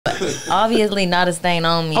Obviously not a stain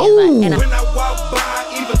on me. Oh. And When I walk by,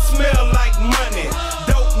 even smell like money.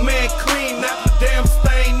 Dope man clean, not the damn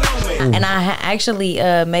stain on me. And I actually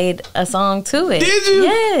made a song to it. Did you?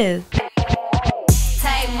 Yes.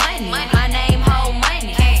 Take money, my name hold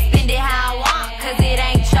money. Can't spend it how I want, cause it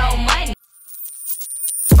ain't your money.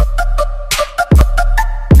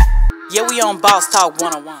 Yeah, we on Boss Talk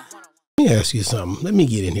 101. Let me ask you something. Let me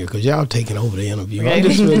get in here because y'all taking over the interview. I'm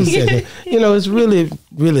just really saying, it's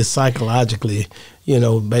really psychologically,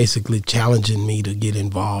 basically challenging me to get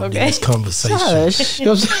involved in this conversation. You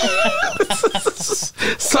know what I'm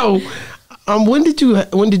saying? So, when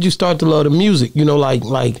did you start to love the music?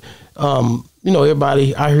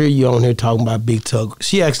 Everybody, I hear you on here talking about Big Tuck.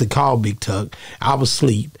 She actually called Big Tuck. I was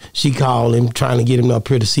asleep. She called him trying to get him up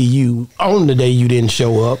here to see you on the day you didn't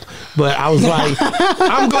show up. But I was like,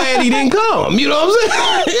 I'm glad he didn't come. You know what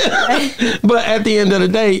I'm saying? But at the end of the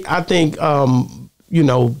day, I think,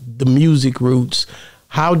 the music roots,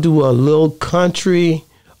 how do a little country,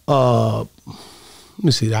 let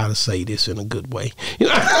me see how to say this in a good way.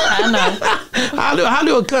 I know. How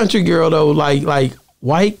do a country girl, though, like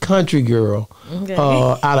white country girl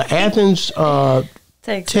out of Athens,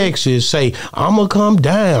 Texas, say, I'm going to come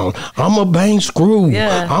down. I'm going to bang screw.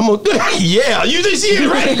 Yeah. Yeah, you just see it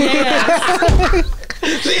right. Yeah.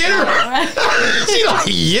 See it right. She like,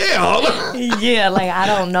 yeah. Yeah, like I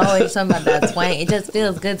don't know. It's something about that twang. It just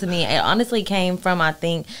feels good to me. It honestly came from, I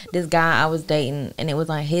think, this guy I was dating, and it was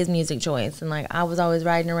like his music choice. And like I was always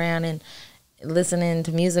riding around and listening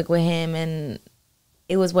to music with him, and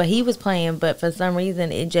it was what he was playing, but for some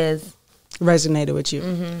reason it just resonated with you.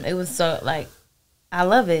 It was so like, I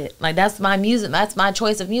love it. Like that's my music. That's my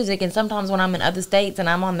choice of music. And sometimes when I'm in other states and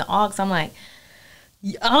I'm on the aux, I'm like,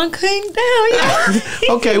 I came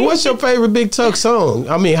down. Okay, what's your favorite Big Tuck song?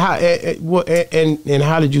 I mean, how and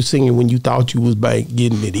how did you sing it when you thought you was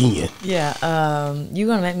getting it in? Yeah, you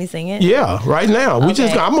gonna make me sing it? Yeah, right now. I'm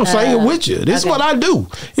gonna sing it with you. This is what I do.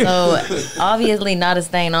 So obviously not a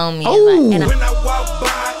stain on me. Oh. When I walk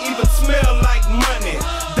by, even smell like money.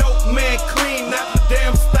 Dope man clean, not the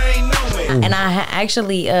damn stain on me. And I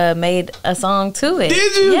actually made a song to it.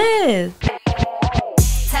 Did you? Yes.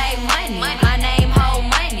 Take money, my name hold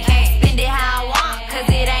money. Can't spend it how I want, cause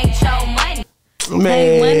it ain't your money. Man.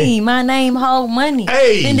 Hey, money, my name hold money.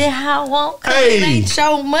 Hey. Spend it how I want, cause Hey. it ain't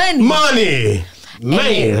your money. Money.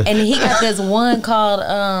 Man. And he got this one called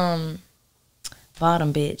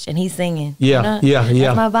Bottom Bitch, and he's singing. Yeah, yeah.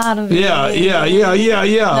 That's my bottom bitch. Yeah.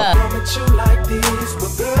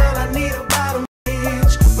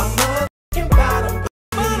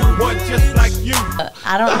 What, just like you?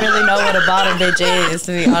 I don't really know what a bottom bitch is,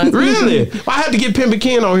 to be honest. Really? Well, I had to get Pimp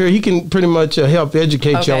Ken on here. He can pretty much help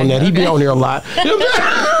educate you on that. He be on here a lot. I don't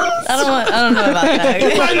know about that.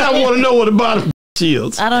 You might not want to know what a bottom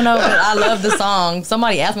is. I don't know, but I love the song.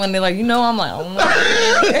 Somebody asked me and they're like, I'm like, I don't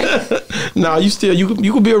know. No, you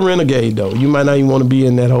could be a renegade though. You might not even want to be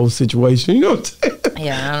in that whole situation. You know what I'm saying?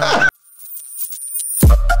 Yeah, I don't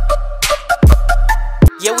know.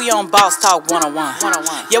 Yeah, we on Boss Talk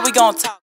 101. Yeah, we gonna talk.